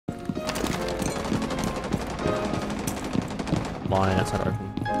lying outside open.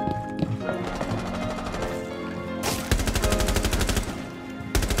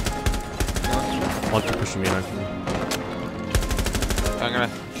 Like you're pushing me open. I'm gonna.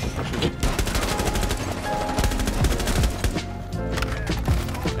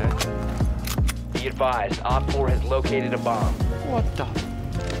 Okay. Be advised, Op 4 has located a bomb. What the?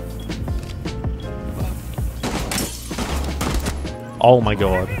 Oh my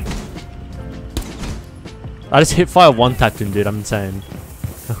god. I just hit fire one tapped him, dude. I'm insane.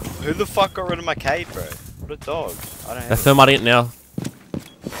 Who the fuck got rid of my cade, bro? What a dog. I don't They're have thermiting it now.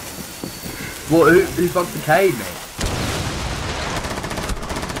 Well, who fucked the cade, mate?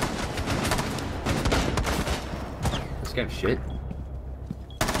 This game's shit.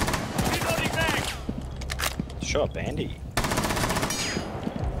 Sure, Bandy. If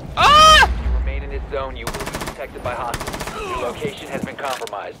you remain in this zone, you will be detected by hostiles. Your location has been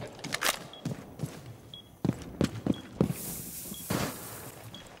compromised.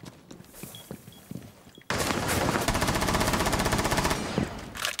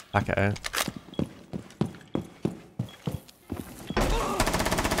 Okay.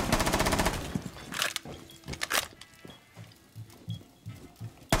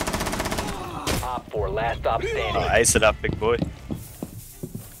 Op 4, last stop standing. Oh, ace it up, big boy.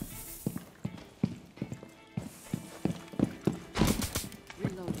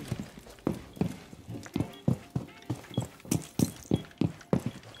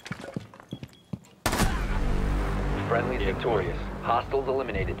 Friendly is victorious. Hostiles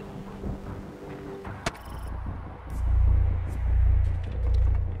eliminated.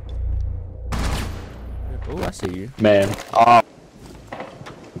 Oh, I see you. Man.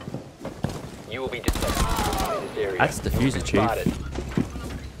 You will be detected in this area. That's diffuser, chief. Spotted.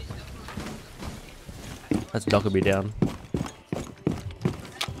 That's Dockerby down.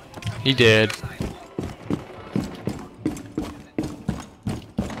 He did.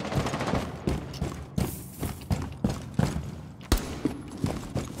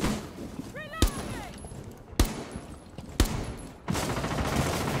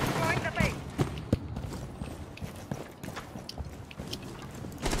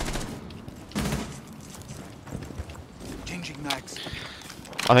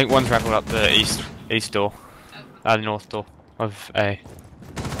 I think one's rifled up the east door, the north door of A.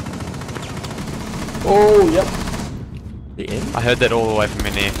 Oh, yep. The end? I heard that all the way from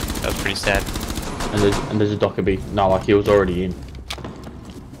in here. That was pretty sad. And there's a Dockerby. No, like he was already in.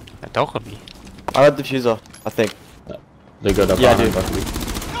 A Dockerby. I had the diffuser, I think. They got a Yeah, I banana do.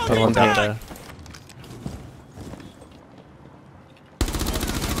 Dockerby. The one's out there.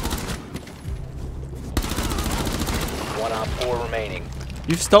 One Op 4 remaining.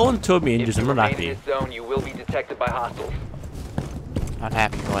 You've stolen two of me If injuries. you I'm not remain in happy. this zone, you will be detected by hostiles. Not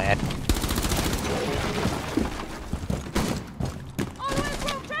happy, lad.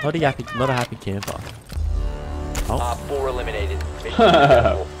 Not a happy camper. Oh, Op 4 eliminated. Mission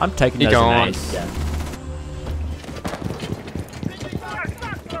successful. I'm taking You those go as an on. ace. Yeah.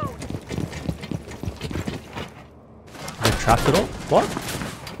 They trapped it all? What?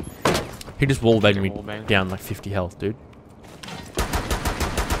 He just wallbanged me Wallbang. down like 50 health, dude.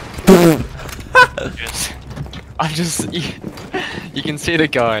 I'm just. You can see the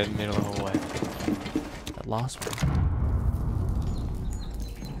guy in the middle of the hallway. That last one.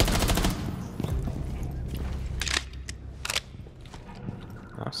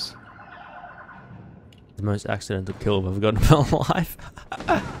 Nice. The most accidental kill I've ever gotten in my life.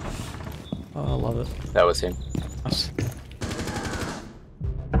 Oh, I love it. That was him. Nice.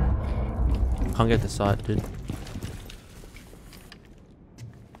 Can't get the site, dude.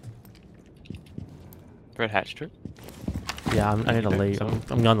 Red hatch trip. Yeah, I need to leave.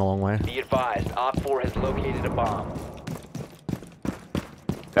 I'm going the long way. Be advised, Op 4 has located a bomb.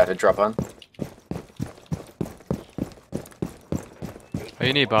 About to drop on. Are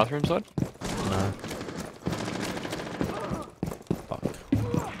you near bathroom side? No. Fuck.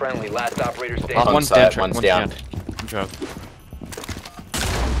 Friendly, last operator standing. On One's site, down, Trip. one's One's down. down. Drug.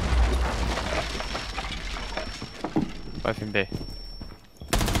 Both in B.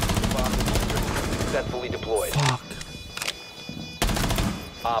 Successfully deployed. Fuck.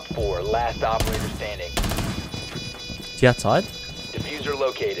 Op 4, last operator standing. Is he outside? Diffuser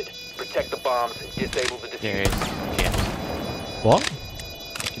located. Protect the bombs and disable the Yeah, diffuser. he is. What?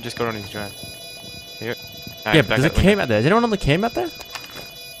 He just got on his drone. Here. Yeah, but there's a cam out there. Is anyone on the cam out there?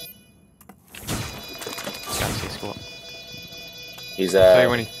 Can't see squat. He's Tell you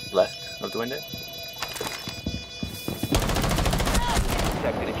when he. left of the window.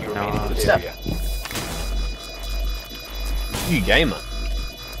 Protected if you No, remain in this step. area. You gamer.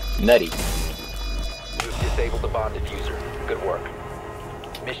 Nutty. You've disabled the bomb diffuser. Good work.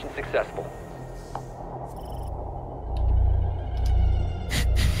 Mission successful.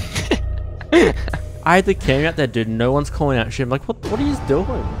 I had the cam out there, dude. No one's calling out shit. I'm like, what are you doing?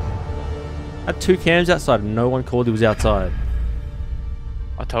 I had 2 cams outside and no one called he was outside.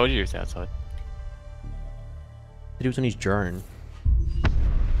 I told you he was outside. He was on his drone.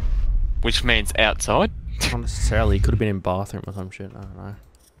 Which means outside? Not necessarily. He could have been in bathroom or some shit. I don't know.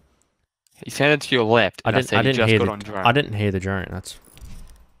 He sounded to your left. And I didn't hear the drone. I didn't hear the drone. That's.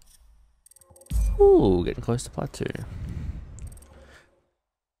 Ooh, getting close to plateau.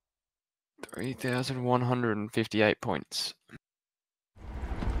 3,158 points.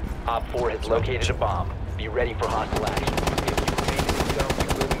 Op 4 has located a bomb. Be ready for hostile action. If you remain in the zone, you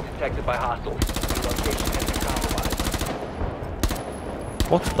will be detected by hostiles. Your location has been compromised.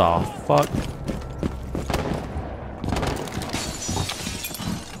 What the fuck?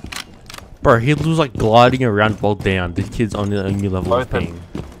 Bro, he was like gliding around while down. This kid's on the only level of ping.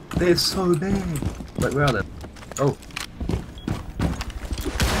 They're so bad. Wait, where are they? Oh.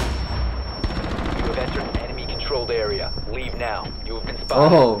 You have entered an enemy-controlled area. Leave now. You have been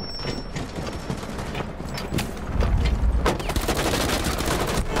spotted. Oh.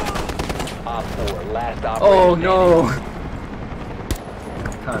 Op 4, last operator Oh standing. no.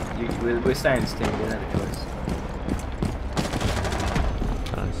 Can't. We're staying still. We don't have a choice.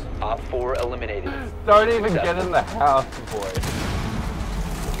 Nice. Op 4 eliminated. Don't even get in the house, boy.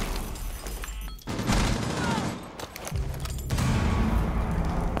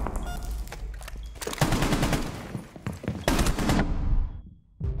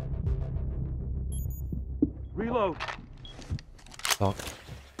 Reload. Doc.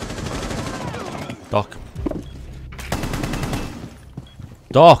 Doc.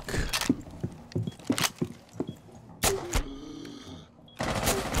 Doc!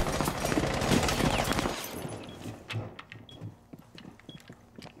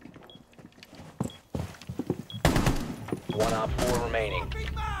 One Op 4 remaining.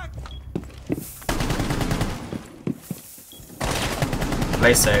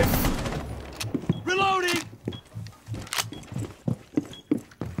 Play safe. Reloading!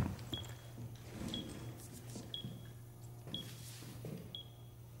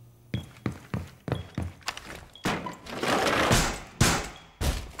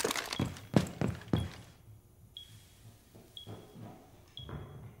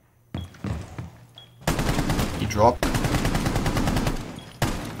 He dropped.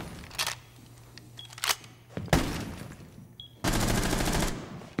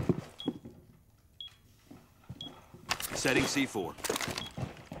 Setting C4.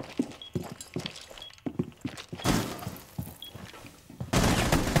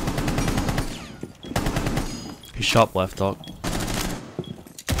 He shot left, Doc.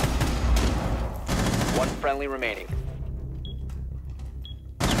 One friendly remaining.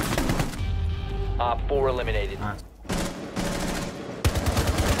 Op 4 eliminated. Nice.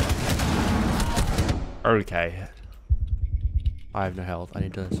 Okay. I have no health. I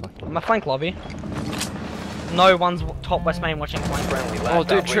need to fucking. I'm a flank lobby. No one's top west main watching flank. Friendly, last Oh,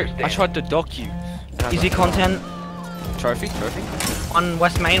 dude, operator Trick, I standing. tried to dock you. and I Easy got- content. Trophy? One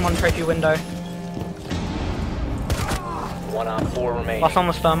west main, one trophy window. One Op 4 remaining. Last one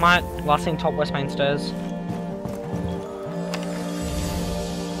was thermite. Last thing top west main stairs.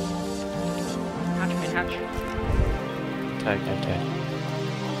 Hatch, main hatch. Okay.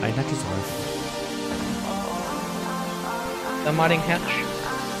 I think that's his life. Thermiting hatch.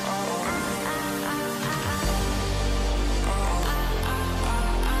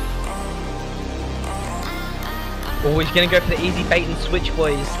 Oh, he's gonna go for the easy bait and switch,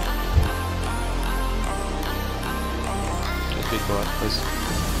 boys. Just be quiet, please.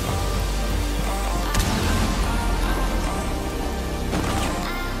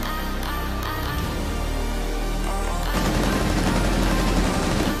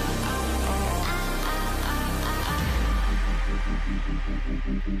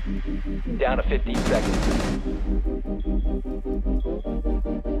 Down to 15 seconds.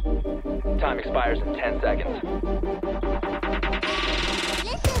 Time expires in 10 seconds.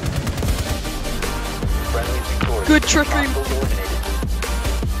 Friendly's victorious. Good trickery. Hostiles eliminated.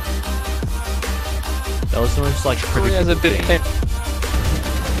 That was the most like Trickery has a predictable bit thing.